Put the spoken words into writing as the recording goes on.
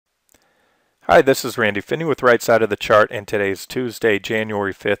Hi, this is Randy Finney with Right Side of the Chart, and today's Tuesday,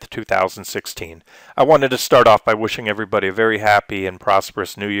 January 5th, 2016. I wanted to start off by wishing everybody a very happy and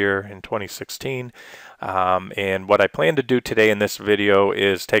prosperous new year in 2016. And what I plan to do today in this video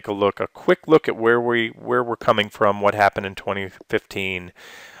is take a quick look at where we're coming from, what happened in 2015,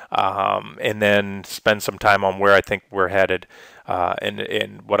 and then spend some time on where I think we're headed.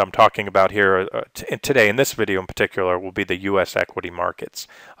 And what I'm talking about here today in this video in particular will be the U.S. equity markets.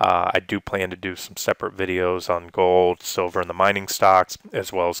 I do plan to do some separate videos on gold, silver, and the mining stocks,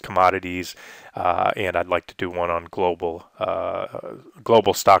 as well as commodities, and I'd like to do one on global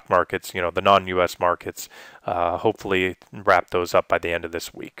stock markets, the non-U.S. markets. Hopefully wrap those up by the end of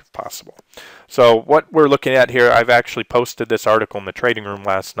this week if possible. So what we're looking at here, I've actually posted this article in the trading room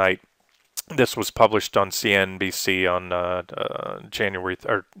last night. This was published on CNBC on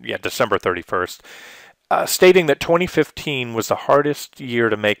December 31st, stating that 2015 was the hardest year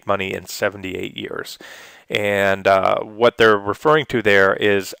to make money in 78 years. And what they're referring to there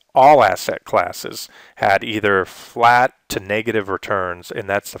is all asset classes had either flat to negative returns, and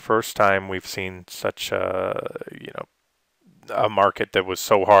that's the first time we've seen such a market that was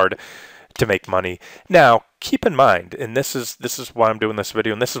so hard to make money. Now, keep in mind, and this is why I'm doing this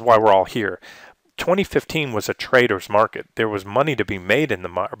video, and this is why we're all here. 2015 was a trader's market. There was money to be made in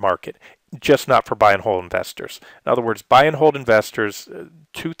the market, just not for buy and hold investors. In other words, buy and hold investors,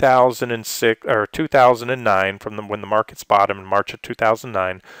 2006 or 2009, from when the markets bottomed in March of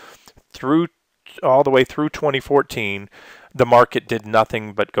 2009, through all the way through 2014. The market did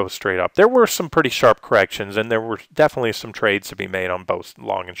nothing but go straight up. There were some pretty sharp corrections, and there were definitely some trades to be made on both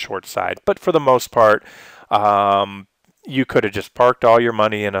long and short side. But for the most part, you could have just parked all your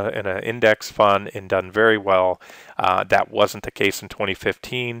money in an index fund and done very well. That wasn't the case in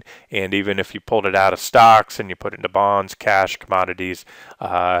 2015. And even if you pulled it out of stocks and you put it into bonds, cash, commodities,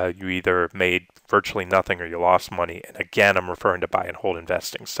 you either made virtually nothing or you lost money. And again, I'm referring to buy and hold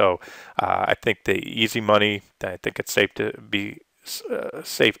investing. So I think the easy money, I think it's safe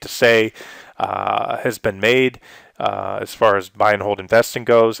to say, has been made as far as buy and hold investing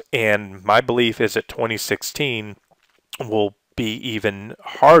goes. And my belief is that 2016 will be even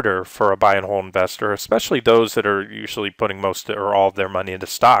harder for a buy and hold investor, especially those that are usually putting most or all of their money into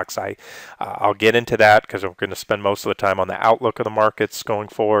stocks. I'll get into that because I'm going to spend most of the time on the outlook of the markets going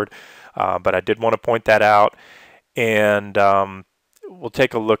forward. But I did want to point that out, and we'll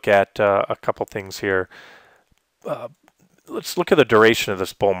take a look at a couple things here. Let's look at the duration of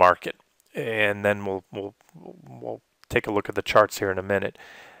this bull market, and then we'll take a look at the charts here in a minute.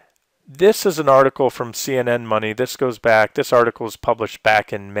 This is an article from CNN Money. This article was published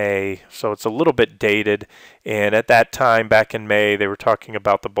back in May, so it's a little bit dated. And at that time, back in May, they were talking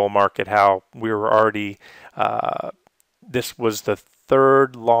about the bull market, how we were already, this was the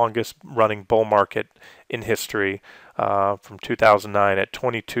third longest running bull market in history, from 2009 at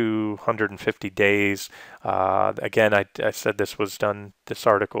 2,250 days. Again, I said this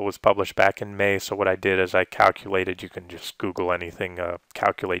article was published back in May, so what I did is I calculated, you can just Google anything,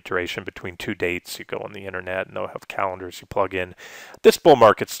 calculate duration between two dates. You go on the internet and they'll have calendars you plug in. This bull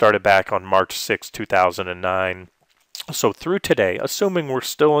market started back on March 6, 2009. So through today, assuming we're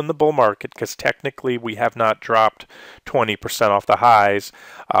still in the bull market, because technically we have not dropped 20% off the highs,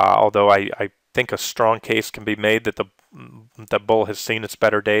 although I think a strong case can be made that the bull has seen its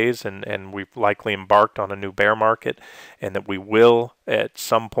better days, and we've likely embarked on a new bear market, and that we will at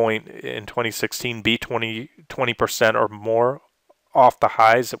some point in 2016 be 20% or more off the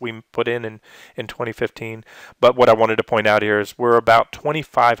highs that we put in 2015. But what I wanted to point out here is we're about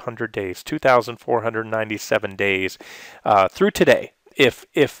 2,500 days, 2,497 days through today, if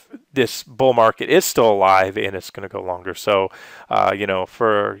this bull market is still alive, and it's going to go longer. So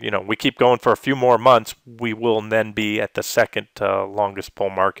we keep going for a few more months, we will then be at the second longest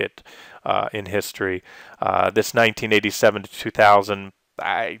bull market in history. This 1987 to 2000,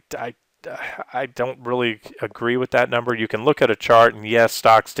 I don't really agree with that number. You can look at a chart, and yes,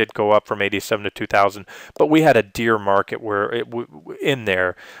 stocks did go up from 87 to 2000, but we had a deer market where in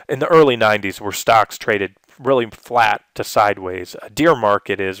the early 90s where stocks traded really flat to sideways. A deer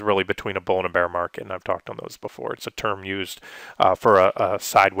market is really between a bull and a bear market, and I've talked on those before. It's a term used for a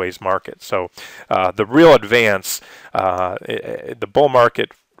sideways market. So the real advance, the bull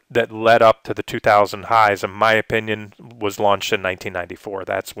market that led up to the 2000 highs, in my opinion, was launched in 1994.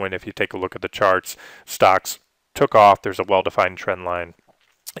 That's when, if you take a look at the charts, stocks took off. There's a well-defined trend line,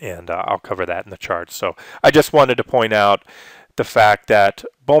 and I'll cover that in the charts. So I just wanted to point out the fact that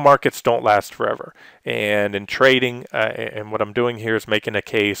bull markets don't last forever. And in trading, and what I'm doing here is making a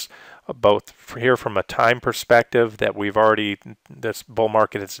case both here from a time perspective that we've already, this bull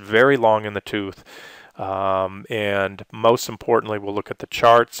market is very long in the tooth. And most importantly, we'll look at the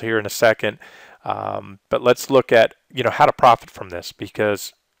charts here in a second. But let's look at, how to profit from this,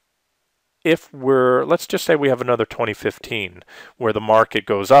 because if let's just say we have another 2015 where the market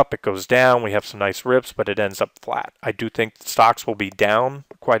goes up, it goes down, we have some nice rips, but it ends up flat. I do think stocks will be down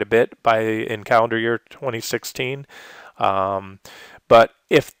quite a bit in calendar year 2016. But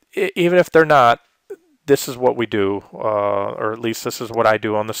even if they're not, this is what we do, or at least this is what I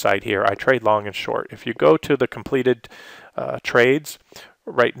do on the site here. I trade long and short. If you go to the completed trades,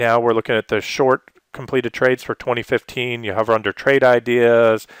 right now we're looking at the short completed trades for 2015. You hover under trade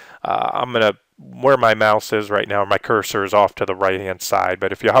ideas. I'm going to, where my mouse is right now, my cursor is off to the right hand side,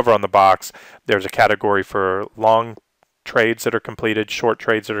 but if you hover on the box, there's a category for long trades that are completed, short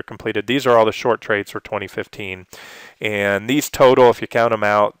trades that are completed. These are all the short trades for 2015, and these total, if you count them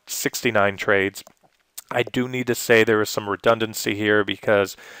out, 69 trades. I do need to say there is some redundancy here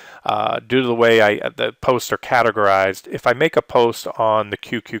because due to the way the posts are categorized, if I make a post on the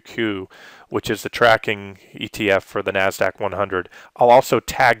QQQ, which is the tracking ETF for the NASDAQ 100, I'll also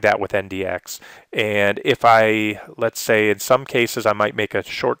tag that with NDX. And if let's say in some cases I might make a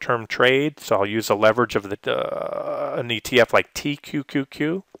short-term trade, so I'll use a leverage of an ETF like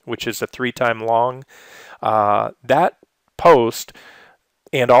TQQQ, which is a 3-time long. That post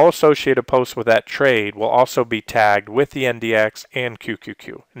and all associated posts with that trade will also be tagged with the NDX and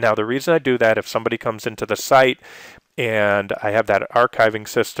QQQ. Now, the reason I do that, if somebody comes into the site and I have that archiving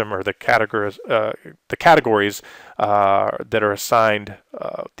system or the categories that are assigned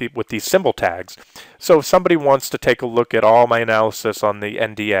with these symbol tags. So if somebody wants to take a look at all my analysis on the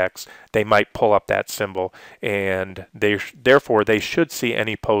NDX, they might pull up that symbol, and therefore they should see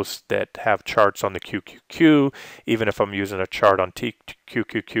any posts that have charts on the QQQ, even if I'm using a chart on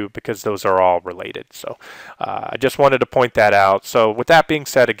TQQQ, because those are all related. So I just wanted to point that out. So with that being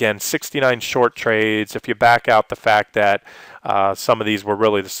said, again, 69 short trades. If you back out the fact that some of these were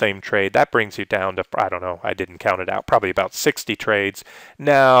really the same trade, that brings you down to, I don't know, I didn't count it out, probably about 60 trades.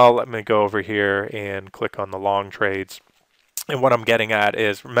 Now let me go over here and click on the long trades. And what I'm getting at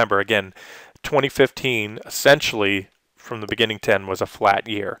is, remember again, 2015 essentially from the beginning to end was a flat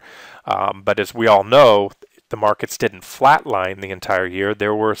year. But as we all know, the markets didn't flatline the entire year.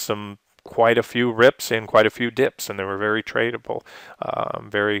 There were quite a few rips and quite a few dips, and they were very tradable,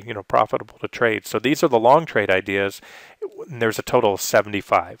 very profitable to trade. So these are the long trade ideas. And there's a total of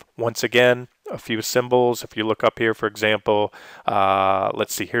 75. Once again, a few symbols. If you look up here, for example,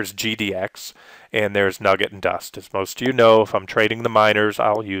 let's see, here's GDX, and there's Nugget and Dust. As most of you know, if I'm trading the miners,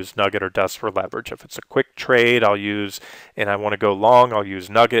 I'll use Nugget or Dust for leverage. If it's a quick trade, and I want to go long, I'll use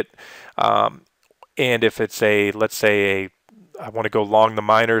Nugget. And if it's let's say I want to go long the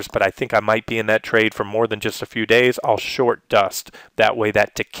miners, but I think I might be in that trade for more than just a few days, I'll short Dust. That way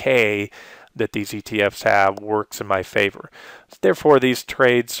that decay that these ETFs have works in my favor. Therefore, these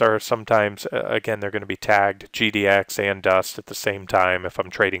trades are sometimes, again, they're going to be tagged GDX and Dust at the same time. If I'm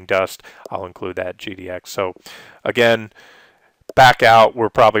trading Dust, I'll include that GDX. So again, back out, we're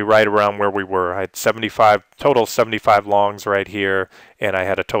probably right around where we were. I had total 75 longs right here, and I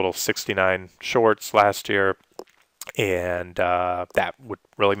had a total of 69 shorts last year. And that would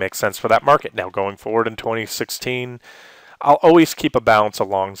really make sense for that market. Now, going forward in 2016, I'll always keep a balance of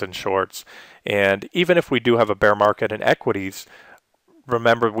longs and shorts. And even if we do have a bear market in equities,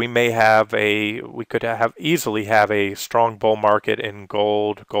 remember we could easily have a strong bull market in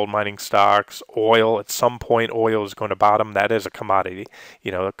gold mining stocks, oil. At some point, oil is going to bottom. That is a commodity.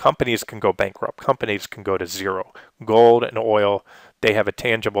 Companies can go bankrupt. Companies can go to zero. Gold and oil, they have a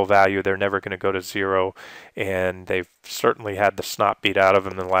tangible value. They're never going to go to zero, and they've certainly had the snot beat out of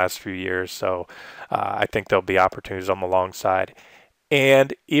them in the last few years. So I think there'll be opportunities on the long side.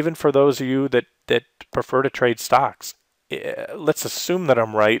 And even for those of you that prefer to trade stocks, let's assume that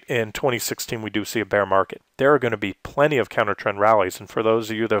I'm right. In 2016, we do see a bear market. There are going to be plenty of counter trend rallies. And for those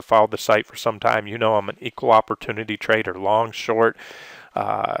of you that have followed the site for some time, I'm an equal opportunity trader, long, short.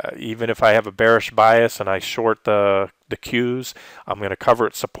 Even if I have a bearish bias and I short the Qs, I'm going to cover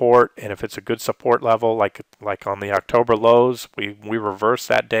its support, and if it's a good support level, like on the October lows, we reversed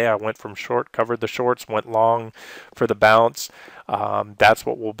that day. I went from short, covered the shorts, went long for the bounce. That's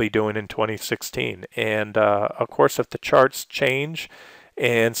what we'll be doing in 2016. And of course, if the charts change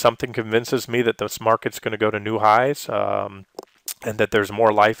and something convinces me that this market's going to go to new highs, and that there's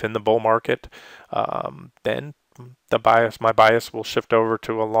more life in the bull market, then my bias will shift over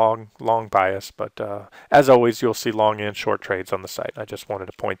to a long bias. But as always, you'll see long and short trades on the site. I just wanted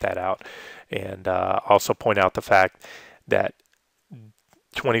to point that out, and also point out the fact that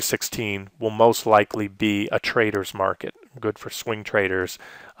 2016 will most likely be a trader's market, good for swing traders,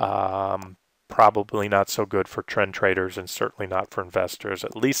 probably not so good for trend traders, and certainly not for investors.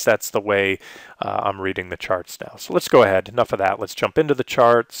 At least that's the way I'm reading the charts now. So let's go ahead. Enough of that. Let's jump into the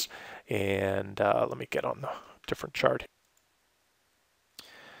charts, and let me get on the different chart.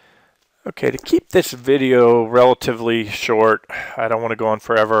 Okay, to keep this video relatively short, I don't want to go on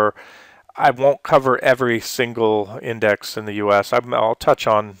forever. I won't cover every single index in the U.S. I'll touch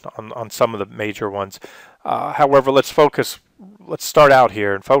on some of the major ones. However, let's start out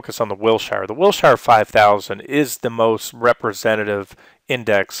here and focus on the Wilshire. The Wilshire 5000 is the most representative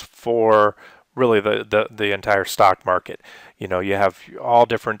index for really the entire stock market. You know, you have all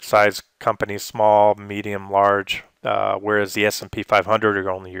different size companies, small, medium, large, whereas the S&P 500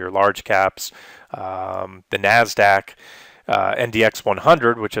 are only your large caps. The NASDAQ, NDX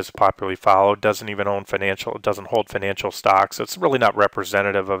 100, which is popularly followed, doesn't hold financial stocks. So it's really not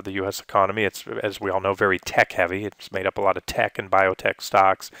representative of the U.S. economy. It's, as we all know, very tech heavy. It's made up a lot of tech and biotech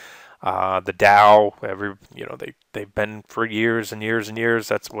stocks. The Dow, they've been for years and years and years.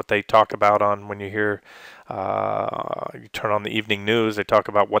 That's what they talk about on when you hear, you turn on the evening news. They talk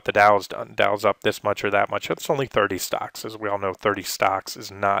about what the Dow's done. Dow's up this much or that much. It's only 30 stocks, as we all know. 30 stocks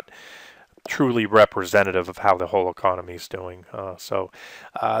is not truly representative of how the whole economy is doing. So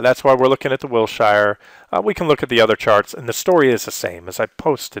that's why we're looking at the Wilshire. We can look at the other charts, and the story is the same. As I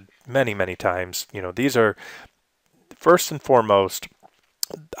posted many, many times, you know, these are, first and foremost,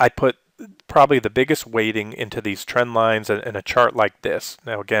 I put probably the biggest weighting into these trend lines in a chart like this.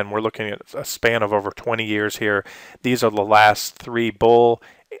 Now, again, we're looking at a span of over 20 years here. These are the last 3 bull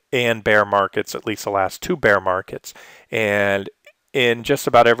and bear markets, at least the last 2 bear markets. And in just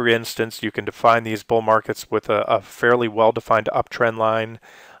about every instance, you can define these bull markets with a fairly well-defined uptrend line.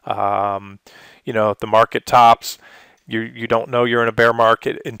 You know, the market tops. You don't know you're in a bear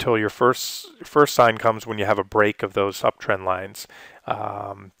market until your first sign comes when you have a break of those uptrend lines.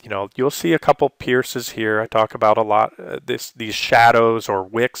 You know, you'll see a couple pierces here. I talk about a lot these shadows or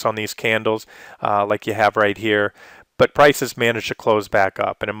wicks on these candles, like you have right here. But prices manage to close back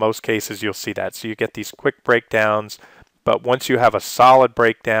up, and in most cases you'll see that. So you get these quick breakdowns. But once you have a solid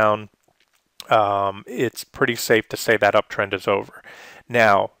breakdown, it's pretty safe to say that uptrend is over.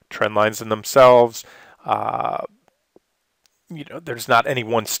 Now, trend lines in themselves, you know, there's not any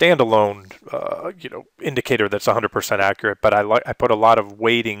one standalone, indicator that's 100% accurate, but I put a lot of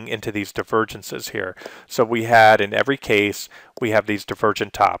weighting into these divergences here. So we had, in every case, we have these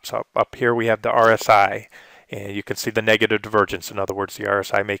divergent tops. Up here we have the RSI, and you can see the negative divergence. In other words, the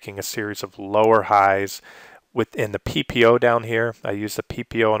RSI making a series of lower highs. Within the PPO down here, I use the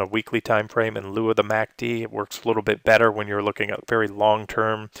PPO on a weekly time frame in lieu of the MACD. It works a little bit better when you're looking at very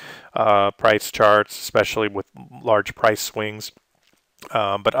long-term price charts, especially with large price swings.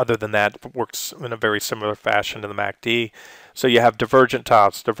 But other than that, it works in a very similar fashion to the MACD. So you have divergent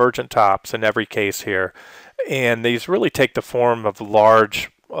tops in every case here. And these really take the form of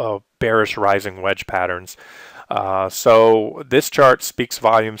large bearish rising wedge patterns. So this chart speaks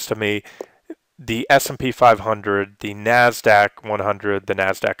volumes to me. The S&P 500, the NASDAQ 100, the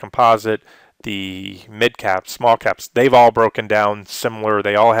NASDAQ Composite, the mid caps, small caps, they've all broken down similar.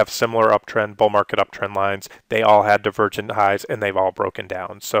 They all have similar uptrend, bull market uptrend lines. They all had divergent highs, and they've all broken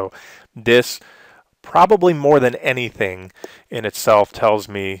down. So this probably more than anything in itself tells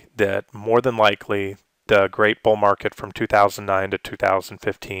me that more than likely the great bull market from 2009 to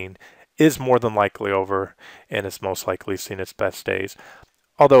 2015 is more than likely over, and it's most likely seen its best days.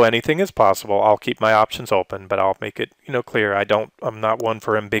 Although anything is possible, I'll keep my options open, but I'll make it, clear. I'm not one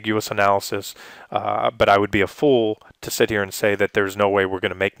for ambiguous analysis, but I would be a fool to sit here and say that there's no way we're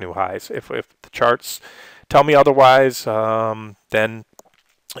going to make new highs. If the charts tell me otherwise, then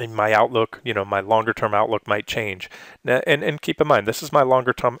in my outlook, my longer term outlook might change. And keep in mind, this is my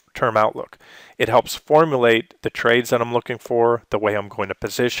longer term outlook. It helps formulate the trades that I'm looking for, the way I'm going to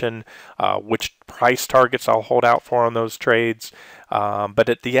position, which price targets I'll hold out for on those trades. But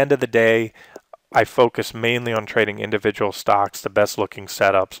at the end of the day, I focus mainly on trading individual stocks, the best looking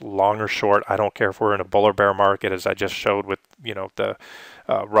setups, long or short. I don't care if we're in a bull or bear market, as I just showed with, the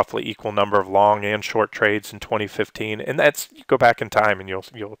roughly equal number of long and short trades in 2015. And you go back in time and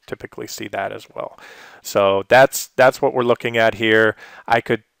you'll typically see that as well. So that's what we're looking at here. I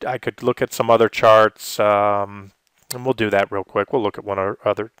could look at some other charts, and we'll do that real quick. We'll look at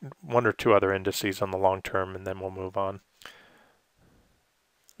one or two other indices on the long term, and then we'll move on.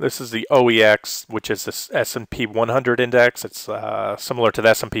 This is the OEX, which is the S&P 100 index. It's similar to the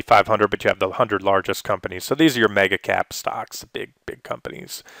S&P 500, but you have the 100 largest companies. So these are your mega cap stocks, the big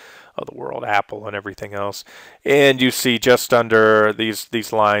companies. of the world, Apple and everything else. And you see just under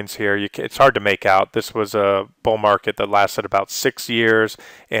these lines here, it's hard to make out. This was a bull market that lasted about 6 years,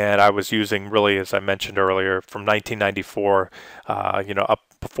 and I was using, really, as I mentioned earlier, from 1994, up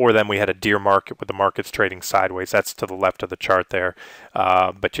before then we had a deer market with the markets trading sideways. That's to the left of the chart there.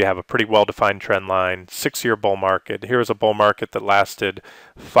 But you have a pretty well-defined trend line, 6-year bull market. Here's a bull market that lasted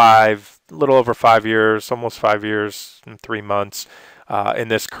a little over 5 years, almost 5 years and 3 months. In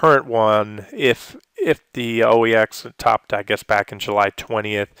this current one, if the OEX topped, I guess, back in July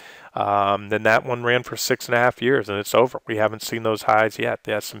 20th, then that one ran for 6.5 years, and it's over. We haven't seen those highs yet.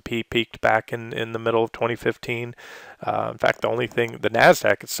 The S&P peaked back in the middle of 2015. In fact, the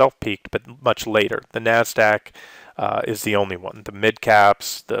NASDAQ itself peaked, but much later. The NASDAQ is the only one. The mid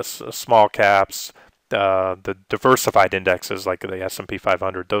caps, the small caps, the diversified indexes like the S&P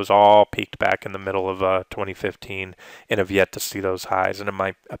 500, those all peaked back in the middle of 2015 and have yet to see those highs. And in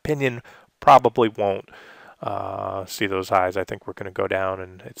my opinion, probably won't see those highs. I think we're going to go down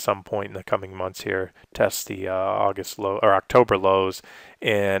and at some point in the coming months here test the October lows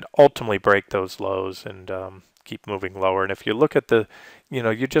and ultimately break those lows and keep moving lower. And if you look at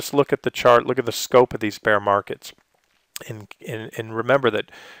you just look at the chart, look at the scope of these bear markets. And remember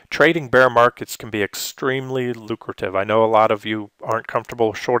that trading bear markets can be extremely lucrative. I know a lot of you aren't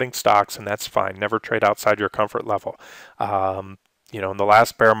comfortable shorting stocks, and that's fine. Never trade outside your comfort level. In the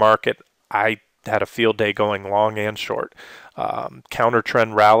last bear market, I had a field day going long and short. Counter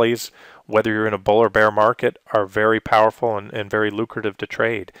trend rallies, whether you're in a bull or bear market, are very powerful and very lucrative to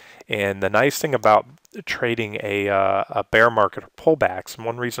trade. And the nice thing about trading a bear market or pullbacks, and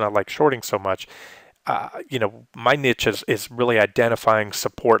one reason I like shorting so much, my niche is really identifying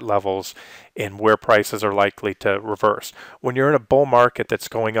support levels and where prices are likely to reverse. When you're in a bull market that's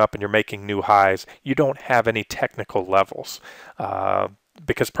going up and you're making new highs, you don't have any technical levels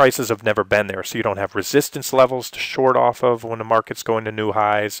because prices have never been there. So you don't have resistance levels to short off of when the market's going to new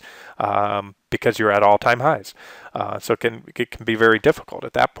highs because you're at all-time highs. So it can be very difficult.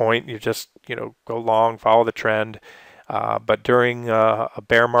 At that point, you just go long, follow the trend. But during a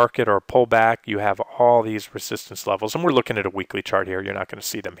bear market or a pullback, you have all these resistance levels. And we're looking at a weekly chart here. You're not going to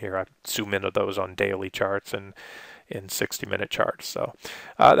see them here. I zoom into those on daily charts and in 60-minute charts. So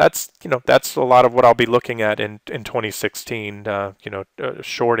that's a lot of what I'll be looking at in 2016,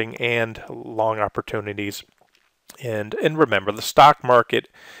 shorting and long opportunities. And remember, the stock market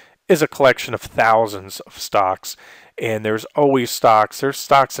is a collection of thousands of stocks. And there's always stocks. There's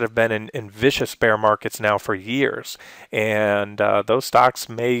stocks that have been in vicious bear markets now for years. And those stocks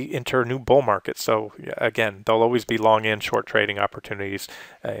may enter new bull markets. So again, there'll always be long and short trading opportunities.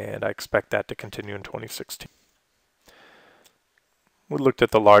 And I expect that to continue in 2016. We looked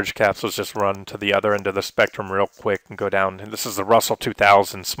at the large caps. Let's just run to the other end of the spectrum real quick and go down. And this is the Russell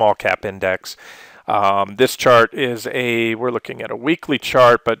 2000 small cap index. This chart is we're looking at a weekly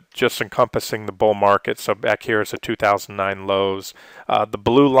chart, but just encompassing the bull market. So back here is the 2009 lows. The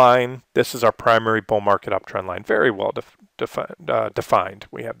blue line, this is our primary bull market uptrend line. Very well defined.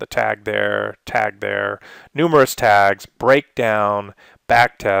 We have the tag there, numerous tags, breakdown,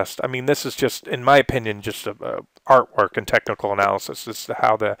 back test. I mean, this is just, in my opinion, just a artwork and technical analysis. This is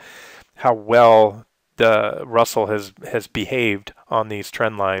how well the Russell has behaved on these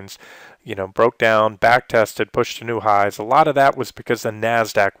trend lines. Broke down, back tested, pushed to new highs. A lot of that was because the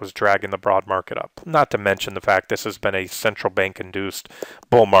NASDAQ was dragging the broad market up. Not to mention the fact this has been a central bank induced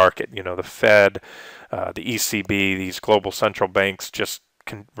bull market. The Fed, the ECB, these global central banks just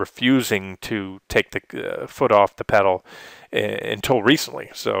refusing to take the foot off the pedal until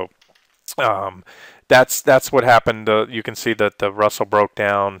recently. So that's what happened. You can see that the Russell broke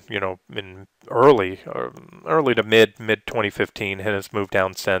down, in early to mid 2015, and has moved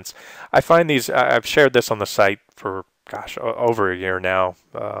down since. I find I've shared this on the site for over a year now.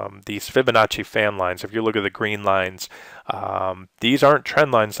 These Fibonacci fan lines, if you look at the green lines, these aren't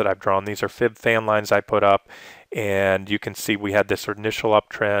trend lines that I've drawn. These are Fib fan lines I put up, and you can see we had this initial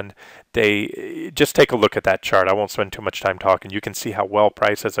uptrend. Just take a look at that chart. I won't spend too much time talking. You can see how well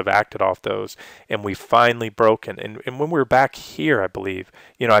prices have acted off those, and we finally broken. And when we were back here, I believe,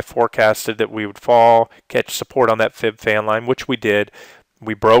 I forecasted that we would fall, catch support on that Fib fan line, which we did.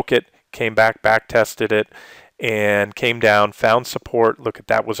 We broke it, came back tested it, and came down, found support. Look at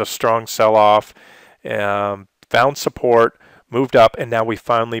that, was a strong sell-off. Found support, moved up, and now we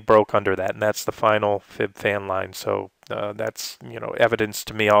finally broke under that, and that's the final Fib fan line. So that's evidence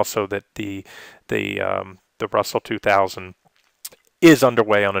to me also that the Russell 2000 is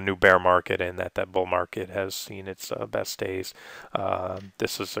underway on a new bear market, and that bull market has seen its best days.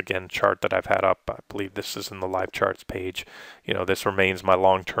 This is again a chart that I've had up. I believe this is in the live charts page. You know, this remains my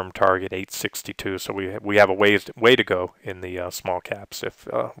long-term target, 862. So we have a way to go in the small caps if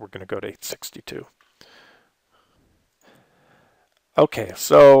we're going to go to 862. Okay,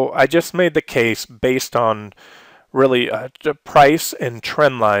 so I just made the case based on really price and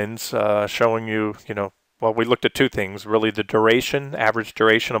trend lines showing you, well, we looked at two things, really the duration, average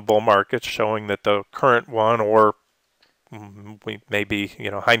duration of bull markets, showing that the current one, or maybe,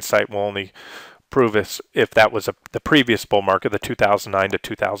 hindsight will only prove if that was the previous bull market, the 2009 to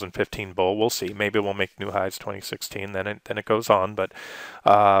 2015 bull. We'll see. Maybe we'll make new highs 2016, then it goes on. But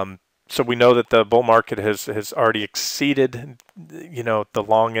so we know that the bull market has already exceeded, the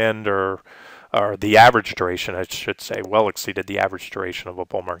long end or the average duration, I should say, well exceeded the average duration of a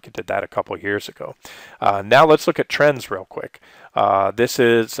bull market. Did that a couple of years ago. Now let's look at trends real quick. This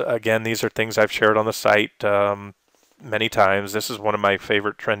is, again, these are things I've shared on the site many times. This is one of my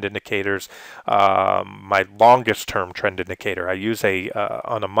favorite trend indicators, my longest term trend indicator. I use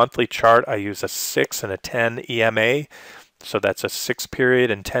on a monthly chart, I use a 6 and a 10 EMA. So that's a 6 period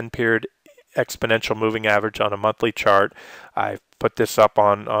and 10 period exponential moving average on a monthly chart. I've put this up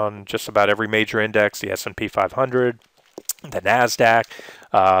on just about every major index, the S&P 500, the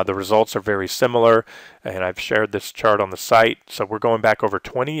NASDAQ. The results are very similar, and I've shared this chart on the site. So we're going back over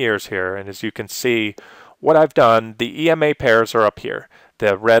 20 years here, and as you can see, what I've done, the EMA pairs are up here,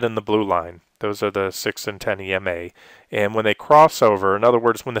 the red and the blue line. Those are the 6 and 10 EMA. And when they cross over, in other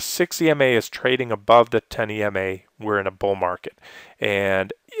words, when the 6 EMA is trading above the 10 EMA, we're in a bull market.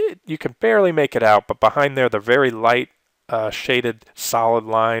 And you can barely make it out, but behind there, the very light shaded solid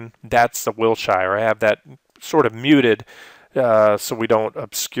line, that's the Wilshire. I have that sort of muted so we don't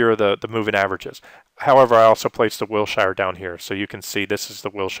obscure the moving averages. However, I also placed the Wilshire down here. So you can see this is the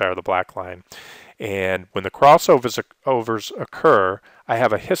Wilshire, the black line. And when the crossovers occur, I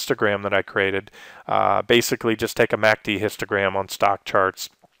have a histogram that I created. Basically, just take a MACD histogram on stock charts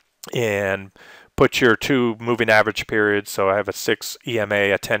and put your two moving average periods. So I have a 6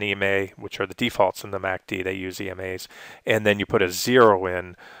 EMA, a 10 EMA, which are the defaults in the MACD. They use EMAs. And then you put a 0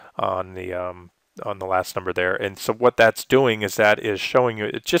 in on the last number there. And so what that's doing is that is showing you,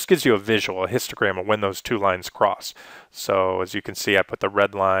 it just gives you a visual, a histogram of when those two lines cross. So as you can see, I put the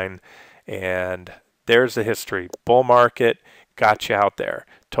red line, and there's the history. Bull market got you out there.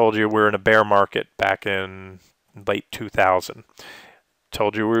 Told you we're in a bear market back in late 2000.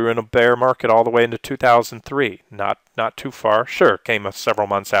 Told you we were in a bear market all the way into 2003. Not too far. Sure, came several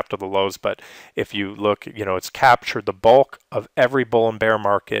months after the lows, but if you look, it's captured the bulk of every bull and bear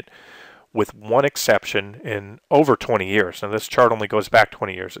market, with one exception, in over 20 years. Now this chart only goes back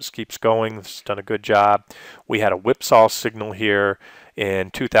 20 years. It keeps going. It's done a good job. We had a whipsaw signal here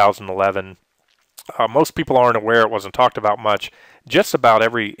in 2011. Most people aren't aware, it wasn't talked about much. Just about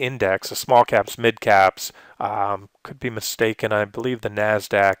every index, the small caps, mid caps, could be mistaken, I believe the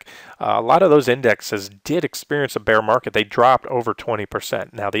NASDAQ, a lot of those indexes did experience a bear market. They dropped over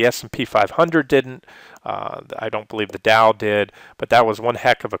 20%. Now the S&P 500 didn't. I don't believe the Dow did, but that was one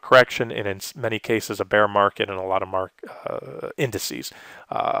heck of a correction, and in many cases a bear market in a lot of indices.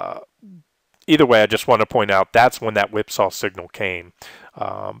 Either way, I just want to point out that's when that whipsaw signal came.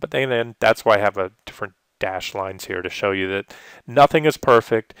 But then that's why I have a different dash lines here to show you that nothing is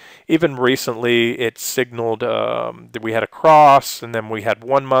perfect. Even recently, it signaled that we had a cross, and then we had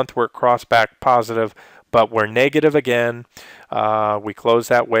 1 month where it crossed back positive, but we're negative again. We closed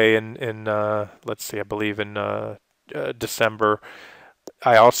that way in let's see, I believe in December.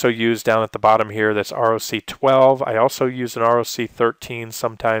 I also use down at the bottom here this ROC 12. I also use an ROC 13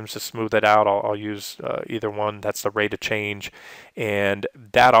 sometimes to smooth it out. I'll use either one. That's the rate of change. And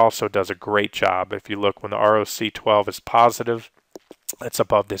that also does a great job. If you look, when the ROC 12 is positive, it's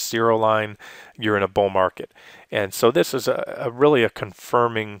above this 0 line, you're in a bull market. And so this is really a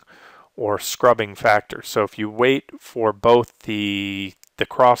confirming or scrubbing factor. So if you wait for both the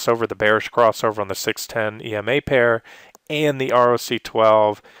crossover, the bearish crossover on the 610 EMA pair, and the ROC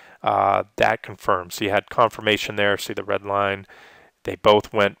 12, that confirms. So you had confirmation there. See the red line. They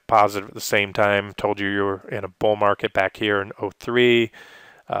both went positive at the same time. Told you were in a bull market back here in 03.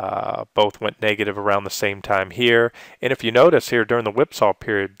 Both went negative around the same time here. And if you notice here during the whipsaw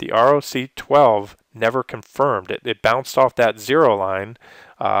period, the ROC 12 never confirmed. It bounced off that 0 line.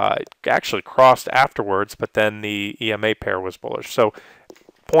 It actually crossed afterwards, but then the EMA pair was bullish. So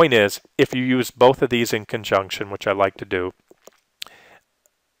point is, if you use both of these in conjunction, which I like to do,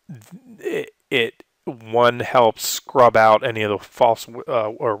 one helps scrub out any of the false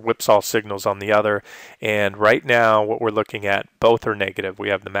or whipsaw signals on the other. And right now, what we're looking at, both are negative. We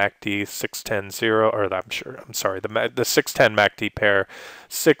have the MACD 610.0, or I'm sorry, the 610 MACD pair,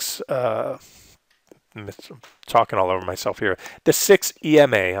 I'm talking all over myself here. The 6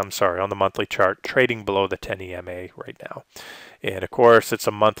 EMA, I'm sorry, on the monthly chart, trading below the 10 EMA right now. And of course, it's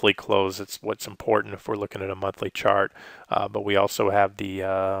a monthly close. It's what's important if we're looking at a monthly chart. But we also have the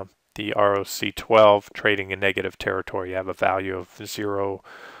ROC12 trading in negative territory. You have a value of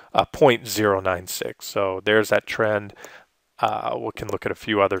 0.096. So there's that trend. We can look at a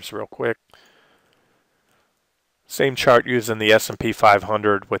few others real quick. Same chart using the S&P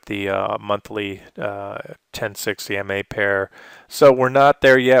 500 with the monthly 10-6 EMA pair. So we're not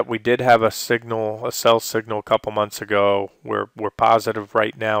there yet. We did have a signal, a sell signal a couple months ago. We're positive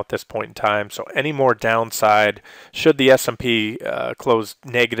right now at this point in time. So any more downside, should the S&P close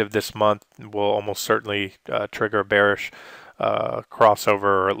negative this month, will almost certainly trigger a bearish crossover,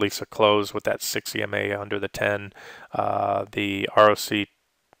 or at least a close with that 6 EMA under the 10. The ROC,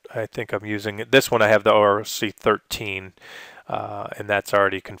 I think I'm using this one. I have the ROC 13, and that's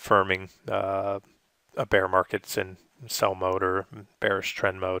already confirming a bear market's in sell mode or bearish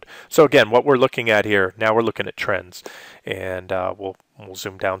trend mode. So again, what we're looking at here now, we're looking at trends, and we'll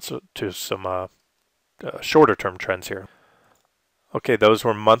zoom down to some shorter term trends here. Okay, those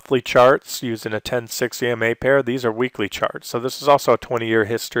were monthly charts using a 10-6 EMA pair. These are weekly charts. So this is also a 20-year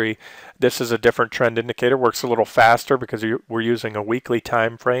history. This is a different trend indicator. Works a little faster because we're using a weekly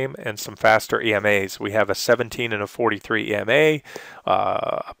time frame and some faster EMAs. We have a 17 and a 43 EMA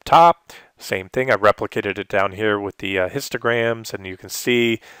up top. Same thing. I replicated it down here with the histograms, and you can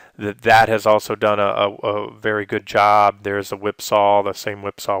see that that has also done a very good job. There's a whipsaw, the same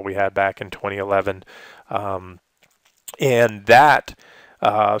whipsaw we had back in 2011. And that,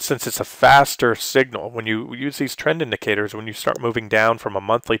 since it's a faster signal, when you use these trend indicators, when you start moving down from a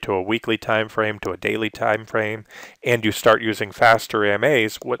monthly to a weekly time frame to a daily time frame, and you start using faster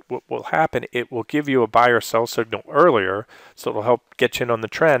EMAs, what will happen, it will give you a buy or sell signal earlier, so it'll help get you in on the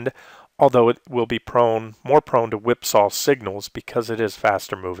trend, although it will be more prone to whipsaw signals because it is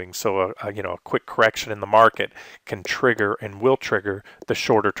faster moving. So a quick correction in the market can trigger and will trigger the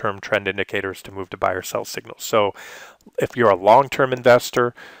shorter term trend indicators to move to buy or sell signals. So if you're a long-term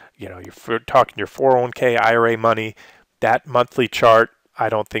investor, you're talking your 401k, IRA money, that monthly chart, I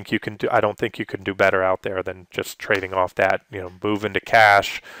don't think you can do better out there than just trading off that, move into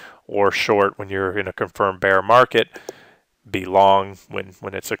cash or short when you're in a confirmed bear market. Be long when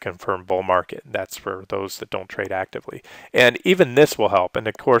it's a confirmed bull market. That's for those that don't trade actively. And even this will help. And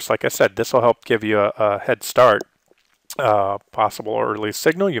of course, like I said, this will help give you a head start. Possible early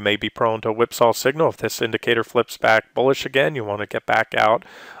signal. You may be prone to a whipsaw signal. If this indicator flips back bullish again, you want to get back out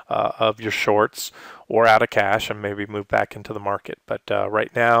of your shorts or out of cash and maybe move back into the market. But right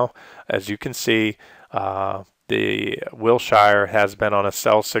now, as you can see, the Wilshire has been on a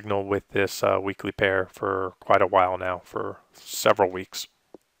sell signal with this weekly pair for quite a while now, for several weeks.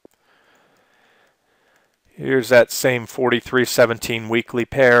 Here's that same 43.17 weekly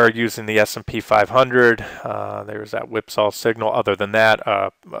pair using the S&P 500. There's that whipsaw signal. Other than that,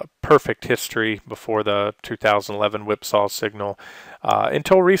 a perfect history before the 2011 whipsaw signal.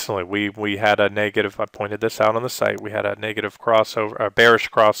 Until recently, we had a negative. I pointed this out on the site. We had a negative crossover, a bearish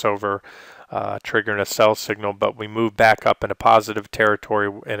crossover, triggering a sell signal, but we moved back up into positive territory,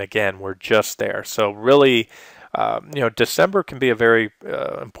 and again, we're just there. So really, December can be a very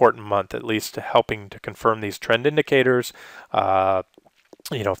important month, at least helping to confirm these trend indicators.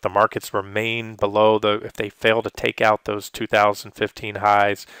 If the markets remain below if they fail to take out those 2015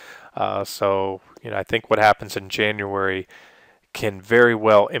 highs. I think what happens in January can very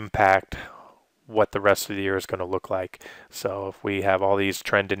well impact what the rest of the year is going to look like. So if we have all these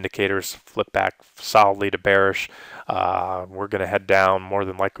trend indicators flip back solidly to bearish, we're going to head down. More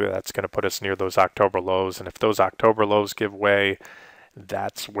than likely, that's going to put us near those October lows. And if those October lows give way,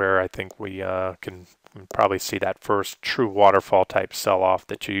 that's where I think we can probably see that first true waterfall type sell-off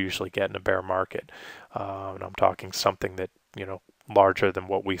that you usually get in a bear market. And I'm talking something that, larger than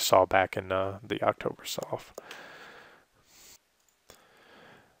what we saw back in the October sell-off.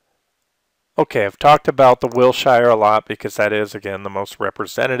 Okay, I've talked about the Wilshire a lot because that is, again, the most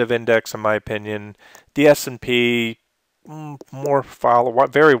representative index in my opinion. The S&P,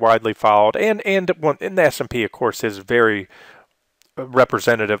 very widely followed, and the S&P, of course, is very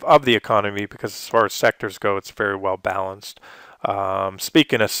representative of the economy because as far as sectors go, it's very well balanced.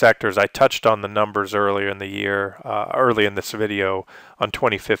 Speaking of sectors, I touched on the numbers earlier in the year, early in this video on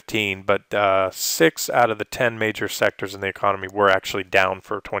 2015, but 6 out of the 10 major sectors in the economy were actually down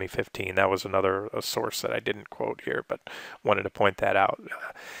for 2015. That was another source that I didn't quote here, but wanted to point that out.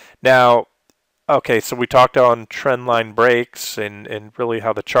 Now, okay, so we talked on trend line breaks and really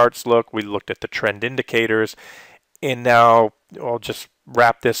how the charts look. We looked at the trend indicators, and now I'll just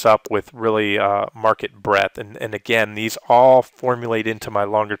wrap this up with really market breadth. And again, these all formulate into my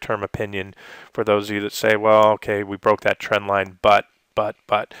longer term opinion for those of you that say, well, okay, we broke that trend line, but.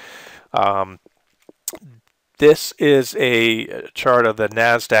 This is a chart of the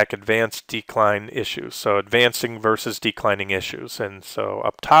NASDAQ advanced decline issues, so advancing versus declining issues. And so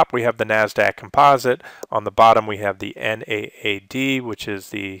up top we have the NASDAQ composite. On the bottom we have the NAAD, which is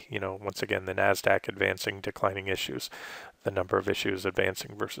the, once again, the NASDAQ advancing declining issues, the number of issues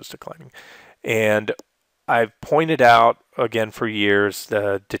advancing versus declining. And I've pointed out, again, for years,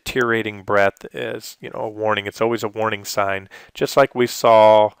 the deteriorating breadth is, a warning. It's always a warning sign, just like we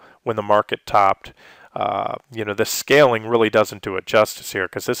saw when the market topped. The scaling really doesn't do it justice here,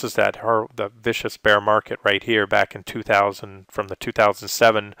 because this is the vicious bear market right here back in 2000, from the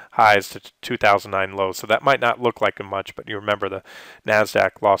 2007 highs to 2009 lows. So that might not look like much, but you remember the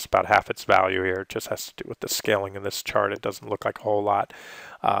NASDAQ lost about half its value here. It just has to do with the scaling in this chart. It doesn't look like a whole lot.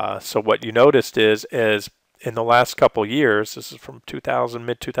 So what you noticed is in the last couple years, this is from 2000,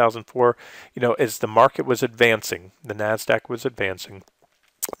 mid 2004, as the market was advancing, the NASDAQ was advancing,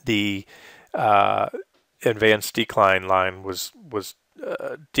 the advanced decline line was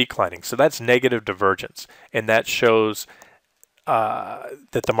declining. So that's negative divergence, and that shows that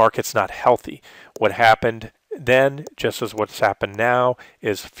the market's not healthy. What happened then, just as what's happened now,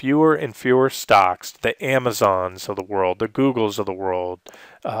 is fewer and fewer stocks, the Amazons of the world, the Googles of the world,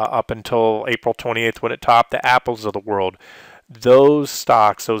 up until April 28th when it topped, the Apples of the world. Those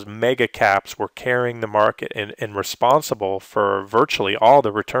stocks, those mega caps, were carrying the market and responsible for virtually all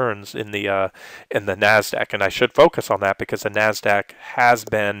the returns in the NASDAQ. And I should focus on that because the NASDAQ has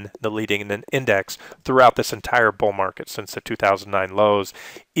been the leading index throughout this entire bull market since the 2009 lows,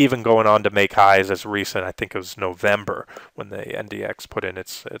 even going on to make highs as recent. I think it was November when the NDX put in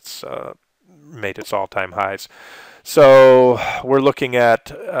made its all-time highs. So we're looking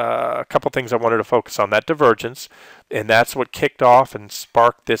at a couple things I wanted to focus on. That divergence, and that's what kicked off and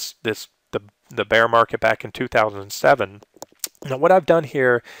sparked the bear market back in 2007. Now what I've done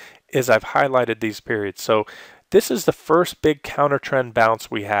here is I've highlighted these periods. So this is the first big counter trend bounce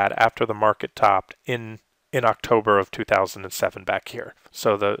we had after the market topped in October of 2007 back here.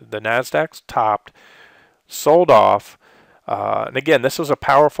 So the NASDAQ's topped, sold off, and again, this was a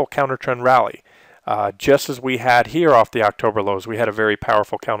powerful counter trend rally. Just as we had here off the October lows, we had a very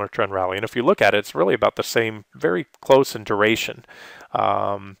powerful counter trend rally. And if you look at it, it's really about the same, very close in duration.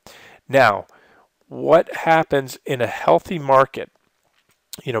 Now, what happens in a healthy market?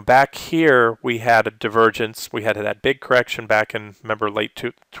 Back here we had a divergence. We had that big correction back in, remember, late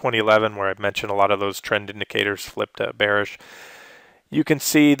 2011, where I mentioned a lot of those trend indicators flipped bearish. You can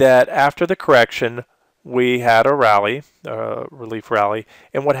see that after the correction, we had a rally, relief rally.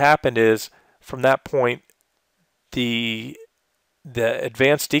 And what happened is, from that point, the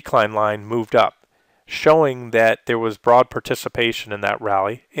advanced decline line moved up, showing that there was broad participation in that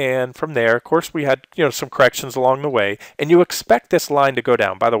rally. And from there, of course, we had some corrections along the way. And you expect this line to go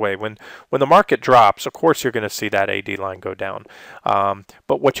down. By the way, when the market drops, of course, you're going to see that AD line go down.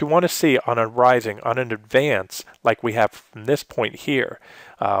 But what you want to see on an advance, like we have from this point here,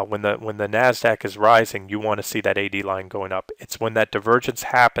 when the NASDAQ is rising, you want to see that AD line going up. It's when that divergence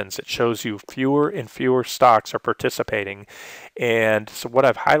happens, it shows you fewer and fewer stocks are participating. And so what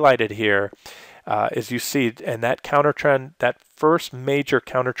I've highlighted here is you see, and that counter trend, that first major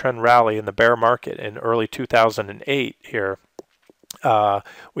counter trend rally in the bear market in early 2008 here,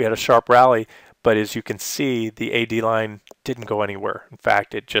 we had a sharp rally, but as you can see, the AD line didn't go anywhere. In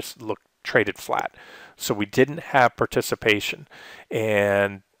fact, it just traded flat. So we didn't have participation,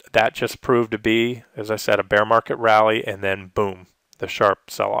 and that just proved to be, as I said, a bear market rally, and then boom, the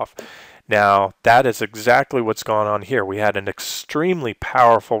sharp sell-off. Now, that is exactly what's gone on here. We had an extremely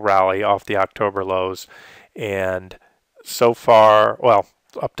powerful rally off the October lows, and so far, well,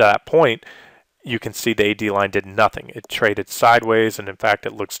 up to that point, you can see the AD line did nothing. It traded sideways, and in fact,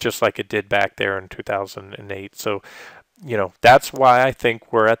 it looks just like it did back there in 2008. So, that's why I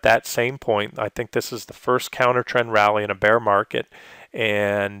think we're at that same point. I think this is the first counter trend rally in a bear market,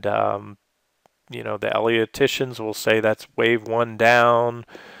 and the Elliottians will say that's wave 1 down.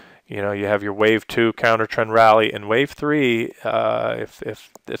 You have your wave 2 counter trend rally, and wave 3, if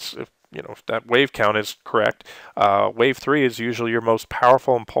that wave count is correct. Wave 3 is usually your most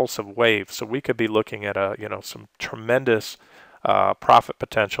powerful impulsive wave, so we could be looking at some tremendous profit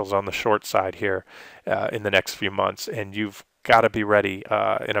potentials on the short side here in the next few months, and you've got to be ready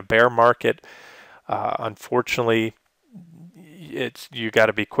in a bear market. Unfortunately, you got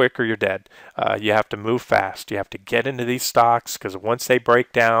to be quick or you're dead. You have to move fast. You have to get into these stocks, because once they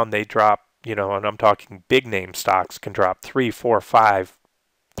break down, they drop. And I'm talking big name stocks can drop 3, 4,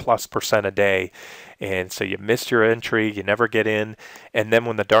 5+% a day, and so you miss your entry. You never get in, and then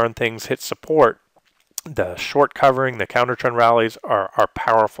when the darn things hit support, the short covering, the counter trend rallies are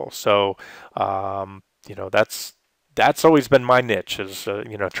powerful. So that's always been my niche, is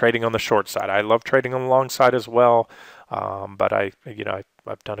trading on the short side. I love trading on the long side as well, but I've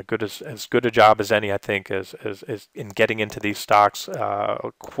done as good a job as any, I think, as in getting into these stocks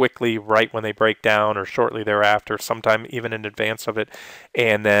quickly, right when they break down, or shortly thereafter, sometime even in advance of it,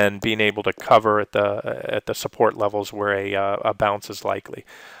 and then being able to cover at the support levels where a bounce is likely.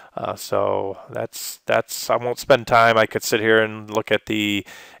 So that's I won't spend time. I could sit here and look at the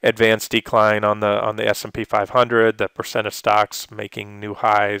advanced decline on the S&P 500, the percent of stocks making new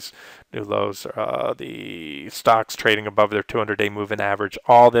highs, new lows, the stocks trading above their 200-day moving average.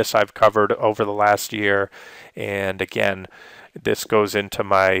 All this I've covered over the last year, and again, this goes into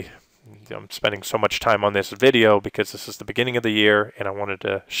my. I'm spending so much time on this video because this is the beginning of the year, and I wanted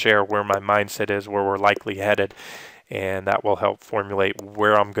to share where my mindset is, where we're likely headed. And that will help formulate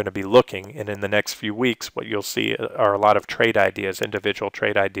where I'm going to be looking. And in the next few weeks, what you'll see are a lot of trade ideas, individual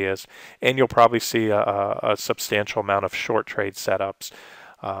trade ideas, and you'll probably see a substantial amount of short trade setups.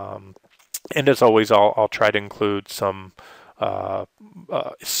 And as always, I'll try to include some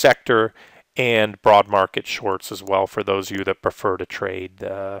sector and broad market shorts as well for those of you that prefer to trade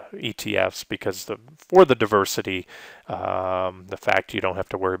ETFs, because for the diversity, the fact you don't have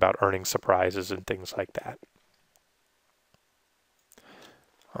to worry about earning surprises and things like that.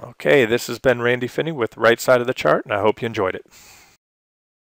 Okay, this has been Randy Finney with Right Side of the Chart, and I hope you enjoyed it.